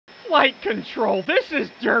Flight Control, this is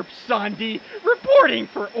SSundee, reporting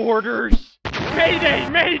for orders. Mayday,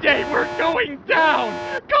 mayday, we're going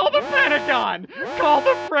down! Call the Pentagon! Call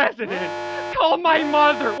the President! Call my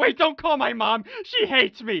mother! Wait, don't call my mom, she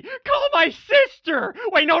hates me! Call my sister!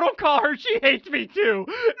 Wait, no, don't call her, she hates me too!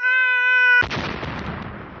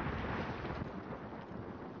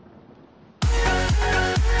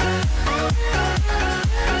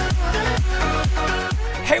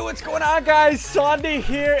 Hey, what's going on, guys? SSundee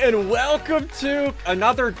here, and welcome to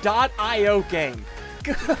another .io game.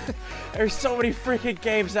 There's so many freaking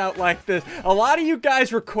games out like this. A lot of you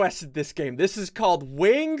guys requested this game. This is called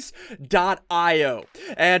Wings.io.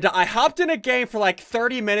 And I hopped in a game for like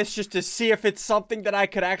 30 minutes just to see if it's something that I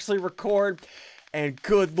could actually record. And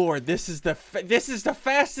good lord, this is the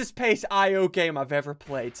fastest paced IO game I've ever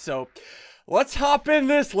played. So let's hop in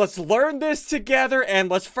this, let's learn this together, and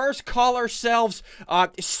let's first call ourselves,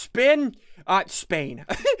 Spain.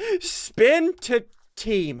 Spin to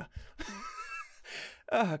team.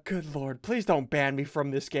 Oh, good lord, please don't ban me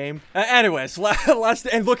from this game. Anyways,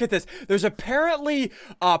 and look at this. There's apparently,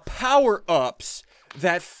 power-ups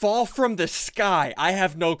that fall from the sky. I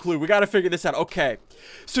have no clue. We gotta figure this out. Okay.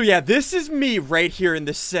 So yeah, this is me right here in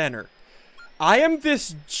the center. I am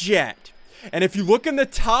this jet. And if you look in the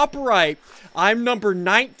top right, I'm number 20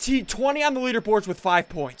 on the leaderboards with 5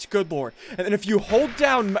 points. Good lord. And then if you hold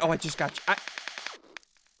down... Oh, I just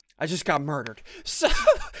got murdered. So,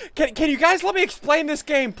 can you guys let me explain this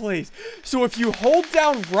game, please? So if you hold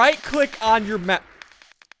down right-click on your map...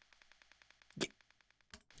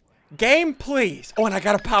 Game, please. Oh, and I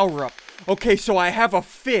got a power-up. Okay, so I have a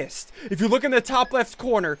fist. If you look in the top left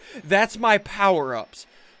corner, that's my power-ups.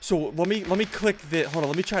 So let me click this. Hold on,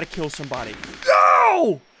 let me try to kill somebody.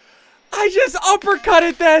 No! I just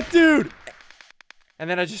uppercutted that dude. And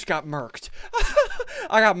then I just got murked.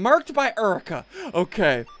 I got murked by Erica.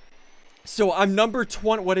 Okay. So I'm number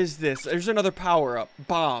 20. What is this? There's another power-up.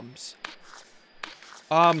 Bombs.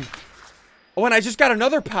 Oh, and I just got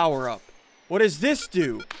another power-up. What does this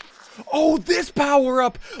do? Oh, this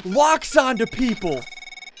power-up locks onto people.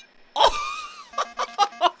 Oh.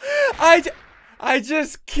 I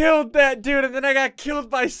just killed that dude, and then I got killed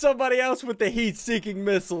by somebody else with the heat-seeking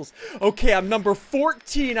missiles. Okay, I'm number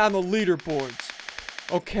 14 on the leaderboards.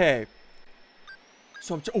 Okay.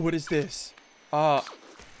 So oh, what is this?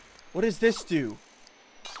 What does this do?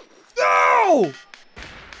 No!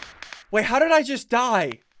 Wait, how did I just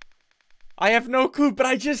die? I have no clue, but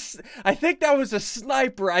I think that was a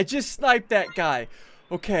sniper. I just sniped that guy.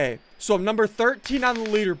 Okay, so I'm number 13 on the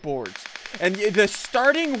leaderboards. And the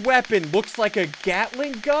starting weapon looks like a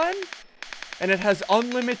Gatling gun. And it has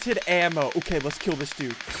unlimited ammo. Okay, let's kill this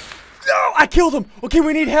dude. No! I killed him! Okay,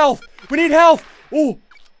 we need health! We need health! Oh!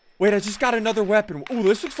 Wait, I just got another weapon. Oh,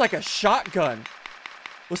 this looks like a shotgun.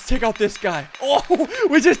 Let's take out this guy. Oh!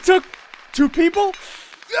 We just took 2 people?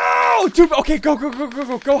 No! Okay, go.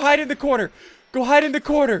 Go hide in the corner. Go hide in the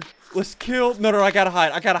corner. Let's kill... No, I gotta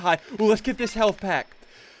hide. Oh, let's get this health pack.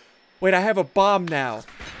 Wait, I have a bomb now.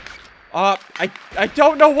 I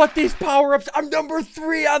don't know what these power-ups... I'm number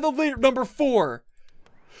 3 on the leader... Number 4.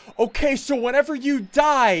 Okay, so whenever you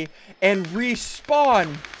die and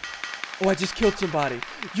respawn... Oh, I just killed somebody.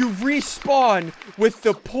 You respawn with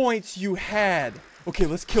the points you had. Okay,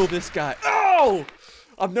 let's kill this guy. Oh!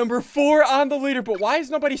 I'm number 4 on the leaderboard. Why is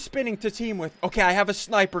nobody spinning to team with... Okay, I have a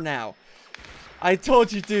sniper now. I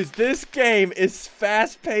told you, dudes, this game is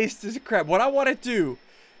fast-paced as crap. What I want to do...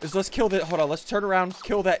 is let's kill that. Hold on, let's turn around.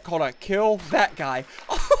 Kill that. Hold on, kill that guy.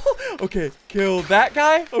 Okay, kill that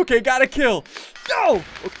guy. Okay, gotta kill. No!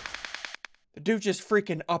 Okay. The dude just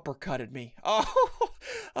freaking uppercutted me.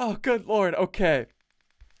 Oh, good lord. Okay.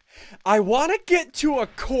 I want to get to a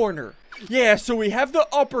corner. Yeah, so we have the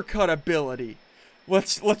uppercut ability.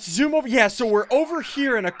 Let's zoom over. Yeah, so we're over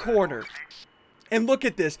here in a corner. And look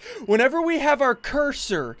at this. Whenever we have our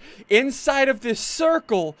cursor inside of this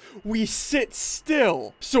circle, we sit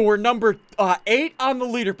still. So we're number 8 on the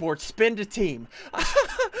leaderboard. Spin to team.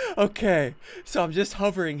 Okay. So I'm just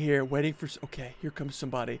hovering here, waiting for... Okay, here comes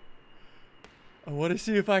somebody. I want to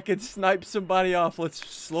see if I can snipe somebody off. Let's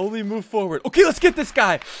slowly move forward. Okay, let's get this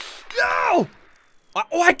guy. No!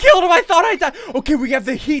 Oh, I killed him. I thought I died. Okay, we have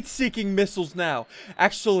the heat-seeking missiles now.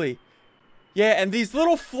 Actually... Yeah, and these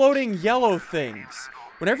little floating yellow things,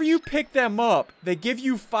 whenever you pick them up, they give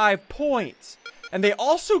you 5 points. And they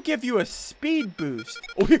also give you a speed boost.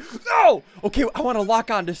 Okay, no! Okay, I want to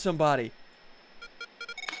lock onto somebody.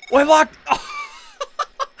 Oh, I locked... Oh.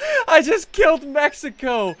 I just killed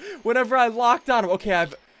Mexico whenever I locked on him. Okay, I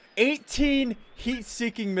have 18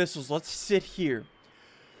 heat-seeking missiles. Let's sit here.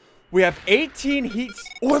 We have 18 heats.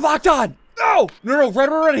 Oh, we're locked on! No! No,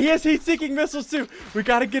 run. He has heat-seeking missiles too. We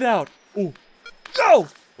gotta get out. Ooh. No!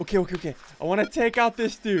 Okay. I want to take out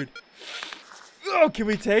this dude. Oh, can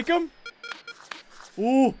we take him?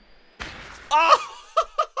 Ooh. Oh!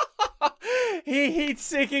 He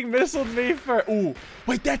heat-seeking missiled me for... Ooh.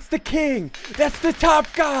 Wait, that's the king. That's the top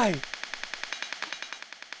guy.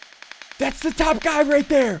 That's the top guy right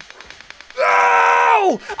there.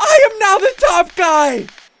 No! I am now the top guy.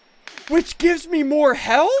 Which gives me more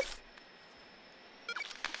health?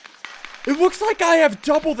 It looks like I have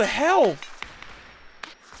double the health.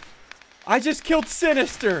 I just killed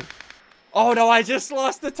Sinister. Oh no, I just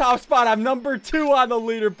lost the top spot. I'm number 2 on the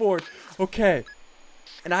leaderboard. Okay.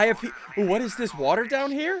 And I have... Ooh, what is this? Water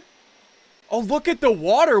down here? Oh, look at the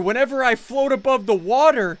water. Whenever I float above the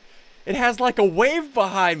water, it has like a wave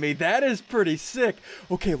behind me. That is pretty sick.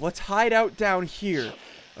 Okay, let's hide out down here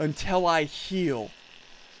until I heal.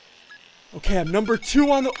 Okay, I'm number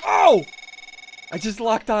 2 on the... Oh! I just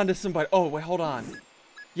locked onto somebody. Oh, wait, hold on.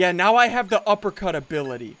 Yeah, now I have the uppercut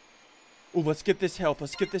ability. Ooh, let's get this health.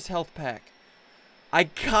 Let's get this health pack. I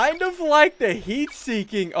kind of like the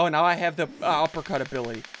heat-seeking. Oh, now I have the uppercut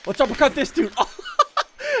ability. Let's uppercut this dude.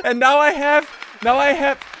 And now I have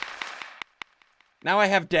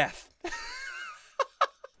death.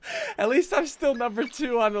 At least I'm still number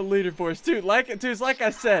 2 on the leaderboards. Dude, like I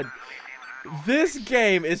said, this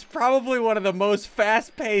game is probably one of the most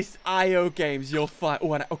fast-paced IO games you'll find.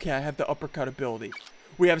 Oh, okay, I have the uppercut ability.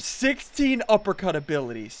 We have 16 uppercut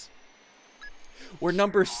abilities. We're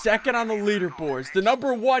number 2nd on the leaderboards. The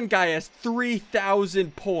number 1 guy has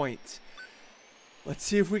 3,000 points. Let's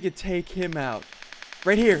see if we can take him out.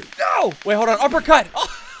 Right here. No! Wait, hold on. Uppercut! Oh.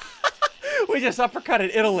 We just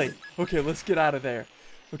uppercutted Italy. Okay, let's get out of there.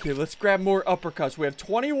 Okay, let's grab more uppercuts. We have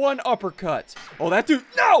 21 uppercuts. Oh, that dude.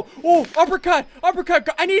 No! Oh, uppercut! Uppercut!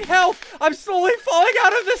 I need help! I'm slowly falling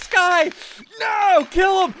out of the sky! No!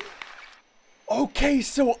 Kill him! Okay,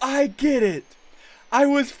 so I get it. I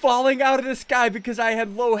was falling out of the sky because I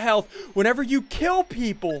had low health. Whenever you kill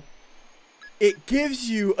people, it gives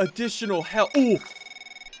you additional health. Ooh.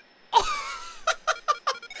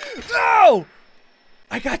 No!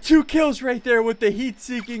 I got 2 kills right there with the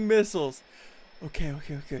heat-seeking missiles. Okay.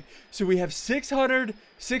 So we have 600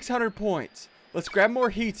 points. Let's grab more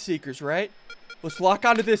heat seekers, right? Let's lock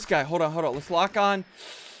onto this guy. Hold on. Let's lock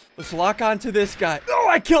on to this guy.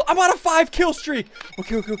 Oh, I'm on a 5 kill streak.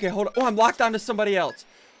 Okay, hold on. Oh, I'm locked onto somebody else.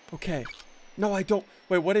 Okay. No, I don't.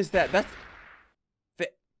 Wait, what is that? That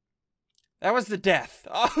was the death.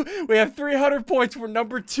 Oh, we have 300 points. We're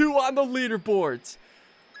number 2 on the leaderboards.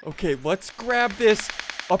 Okay, let's grab this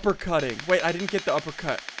uppercutting. Wait, I didn't get the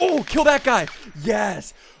uppercut. Oh, kill that guy.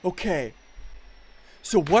 Yes. Okay.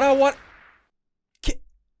 So what I want...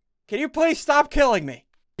 Can you please stop killing me?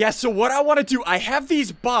 Yeah, so what I want to do, I have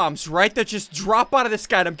these bombs, right, that just drop out of the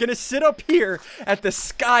sky. And I'm going to sit up here at the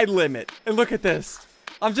sky limit. And look at this.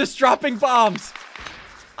 I'm just dropping bombs.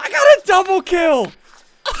 I got a double kill.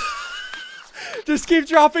 Just keep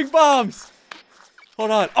dropping bombs.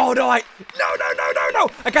 Hold on. Oh, no, No.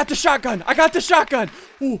 I got the shotgun.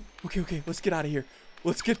 Ooh, okay. Let's get out of here.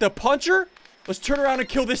 Let's get the puncher. Let's turn around and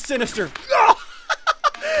kill this Sinister.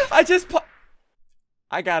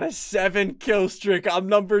 I got a 7 kill streak. I'm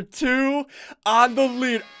number 2 on the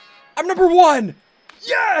lead. I'm number 1.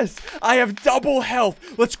 Yes! I have double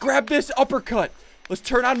health. Let's grab this uppercut. Let's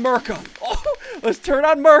turn on Merca. Oh, let's turn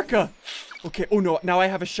on Merca. Okay. Oh, no. Now I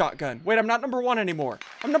have a shotgun. Wait, I'm not number 1 anymore.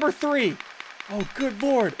 I'm number 3. Oh, good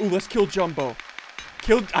lord. Ooh, let's kill Jumbo.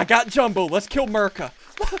 I got Jumbo. Let's kill Merca.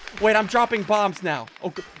 Wait, I'm dropping bombs now.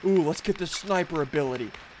 Okay. Ooh, let's get the sniper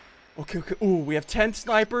ability. Okay. Ooh, we have 10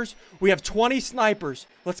 snipers. We have 20 snipers.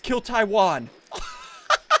 Let's kill Taiwan.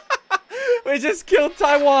 We just killed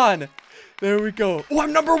Taiwan. There we go. Oh,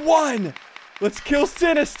 I'm number 1. Let's kill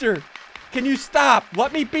Sinister. Can you stop?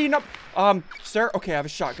 Let me be sir? Okay, I have a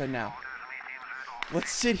shotgun now.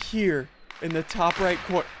 Let's sit here in the top right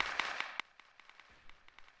corner.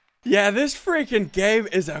 Yeah, this freaking game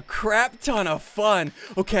is a crap ton of fun.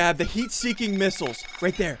 Okay, I have the heat-seeking missiles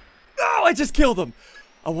right there. Oh, I just killed them.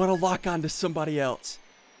 I want to lock onto somebody else.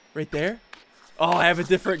 Right there. Oh, I have a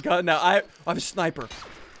different gun now. I have a sniper.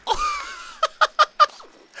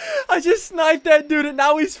 I just sniped that dude and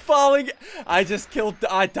now he's falling. I just killed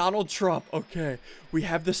Donald Trump. Okay, we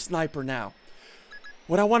have the sniper now.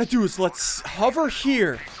 What I want to do is let's hover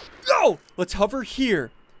here. No! Let's hover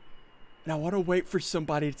here. And I want to wait for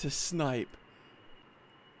somebody to snipe.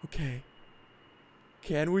 Okay.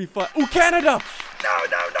 Can we find... Oh, Canada! No!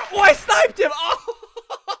 Oh, I sniped him! Oh!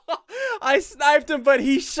 I sniped him, but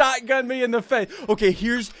he shotgunned me in the face. Okay,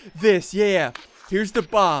 here's this. Yeah. Here's the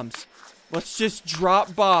bombs. Let's just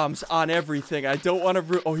drop bombs on everything. I don't want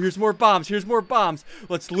to... Oh, here's more bombs. Here's more bombs.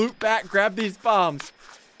 Let's loot back, grab these bombs.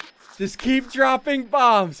 Just keep dropping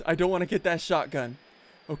bombs. I don't want to get that shotgun.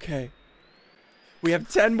 Okay. We have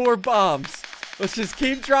 10 more bombs. Let's just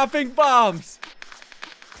keep dropping bombs.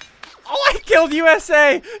 Oh, I killed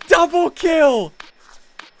USA. Double kill.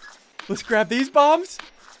 Let's grab these bombs.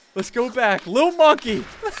 Let's go back. Little monkey.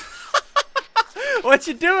 What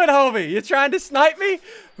you doing, homie? You trying to snipe me?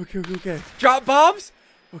 Okay. Drop bombs?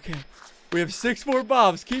 Okay. We have 6 more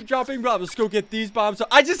bombs. Keep dropping bombs. Let's go get these bombs.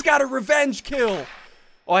 I just got a revenge kill.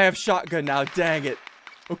 Oh, I have shotgun now. Dang it.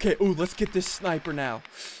 Okay. Ooh, let's get this sniper now.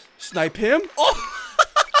 Snipe him. Oh,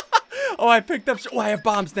 oh, I picked up. Oh, I have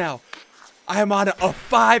bombs now. I am on a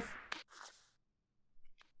 5.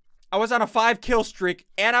 I was on a 5 kill streak,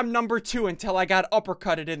 and I'm number 2 until I got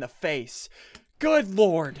uppercutted in the face. Good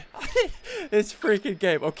lord. This freaking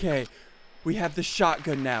game. Okay. We have the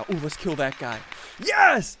shotgun now. Ooh, let's kill that guy.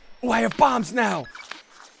 Yes! Oh, I have bombs now.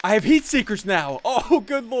 I have heat seekers now. Oh,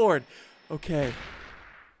 good lord. Okay.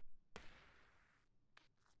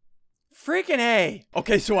 Freaking A.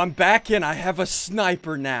 Okay, so I'm back in. I have a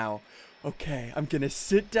sniper now. Okay, I'm gonna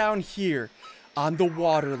sit down here on the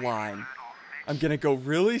water line. I'm gonna go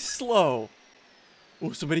really slow.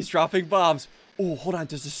 Oh, somebody's dropping bombs. Oh, hold on.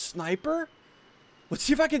 There's a sniper? Let's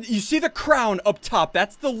see if I can... You see the crown up top?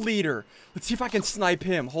 That's the leader. Let's see if I can snipe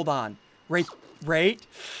him. Hold on. Right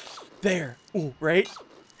there. Oh, right.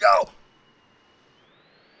 Go!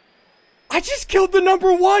 I just killed the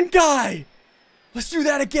number 1 guy. Let's do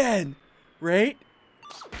that again. Right?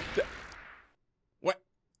 What?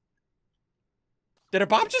 Did a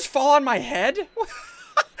bomb just fall on my head?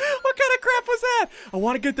 What kind of crap was that? I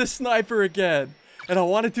want to get the sniper again. And I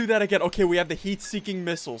want to do that again. Okay, we have the heat-seeking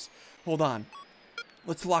missiles. Hold on.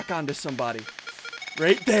 Let's lock onto somebody.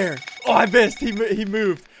 Right there. Oh, I missed. He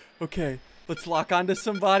moved. Okay. Let's lock onto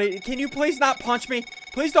somebody. Can you please not punch me?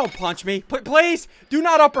 Please don't punch me. Please do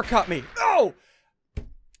not uppercut me. No!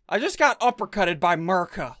 I just got uppercutted by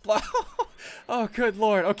Merca. Oh, good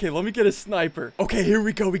lord. Okay, let me get a sniper. Okay, here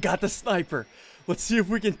we go. We got the sniper. Let's see if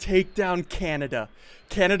we can take down Canada.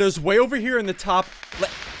 Canada's way over here in the top.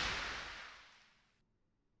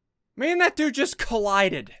 Me and that dude just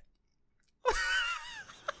collided.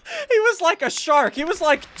 He was like a shark. He was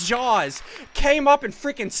like Jaws. Came up and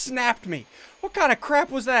freaking snapped me. What kind of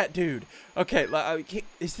crap was that, dude? Okay,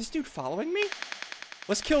 is this dude following me?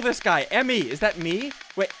 Let's kill this guy. M.E. Is that me?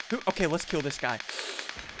 Wait, who? Okay, let's kill this guy.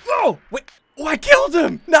 Oh, wait. Oh, I killed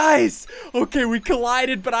him. Nice. Okay, we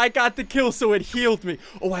collided, but I got the kill, so it healed me.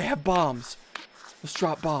 Oh, I have bombs. Let's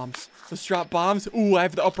drop bombs. Let's drop bombs. Ooh, I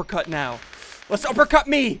have the uppercut now. Let's uppercut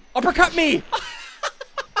me. Uppercut me.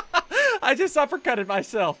 I just uppercutted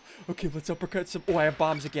myself. Okay, let's uppercut some. Oh, I have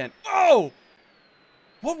bombs again. Oh!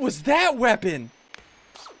 What was that weapon?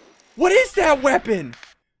 What is that weapon?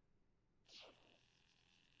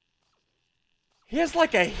 He has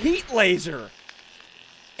like a heat laser.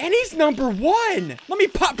 And he's number 1. Let me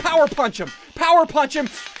power punch him. Power punch him.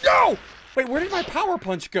 No! Wait, where did my power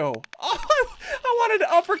punch go? Oh, I wanted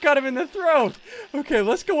to uppercut him in the throat. Okay,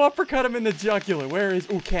 let's go uppercut him in the jugular. Where is...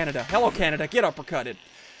 Ooh, Canada. Hello, Canada. Get uppercutted.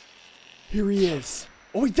 Here he is.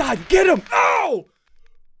 Oh, he died. Get him. Oh!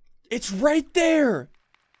 It's right there.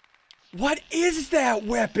 What is that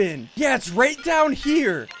weapon? Yeah, it's right down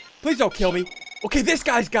here. Please don't kill me. Okay, this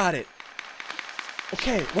guy's got it.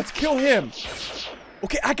 Okay, let's kill him.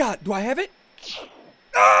 Okay, do I have it?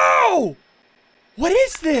 Oh! What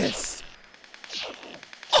is this?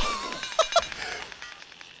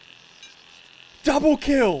 Double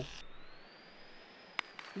kill.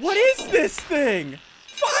 What is this thing?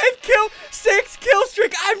 6 kill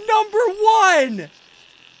streak. I'm number 1.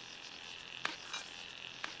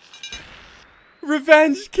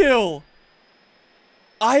 Revenge kill.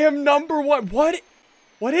 I am number 1.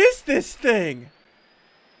 What is this thing?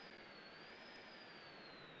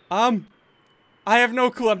 I have no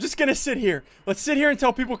clue. I'm just gonna sit here. Let's sit here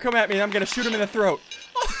until people come at me and I'm gonna shoot them in the throat.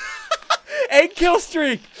 8 kill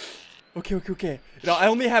streak. Okay. No, I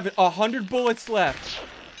only have 100 bullets left.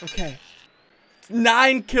 Okay.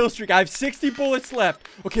 9 kill streak. I have 60 bullets left.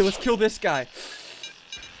 Okay, let's kill this guy.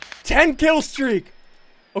 10 kill streak.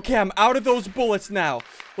 Okay, I'm out of those bullets now.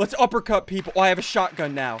 Let's uppercut people. Oh, I have a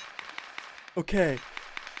shotgun now. Okay.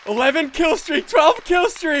 11 kill streak. 12 kill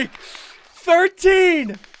streak.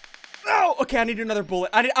 13. Oh, okay, I need another bullet.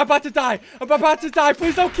 I'm about to die. I'm about to die.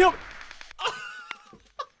 Please don't kill me.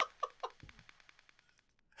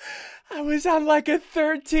 I was on like a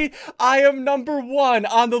 13. I am number 1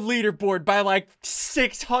 on the leaderboard by like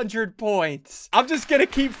 600 points. I'm just gonna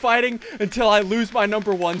keep fighting until I lose my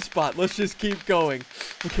number 1 spot. Let's just keep going.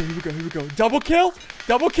 Okay, here we go, here we go. Double kill,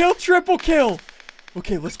 triple kill.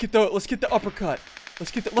 Okay, let's get the uppercut.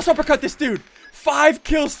 Let's uppercut this dude. 5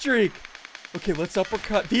 kill streak. Okay, let's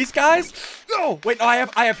uppercut these guys. Oh, wait, no,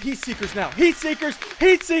 I have heat seekers now. Heat seekers,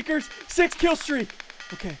 6 kill streak.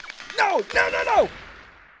 Okay. No.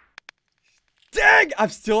 Dang! I'm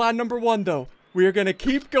still on number 1, though. We are going to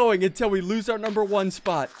keep going until we lose our number 1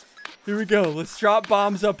 spot. Here we go. Let's drop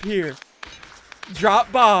bombs up here. Drop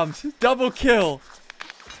bombs. Double kill.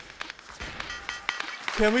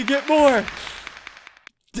 Can we get more?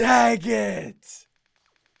 Dang it!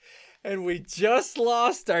 And we just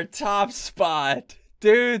lost our top spot.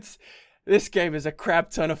 Dudes, this game is a crap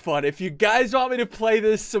ton of fun. If you guys want me to play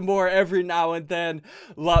this some more every now and then,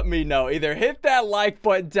 let me know. Either hit that like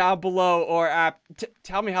button down below or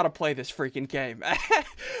tell me how to play this freaking game.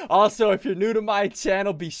 Also, if you're new to my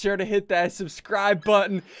channel, be sure to hit that subscribe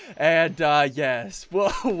button. And yes,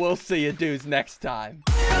 we'll see you dudes next time.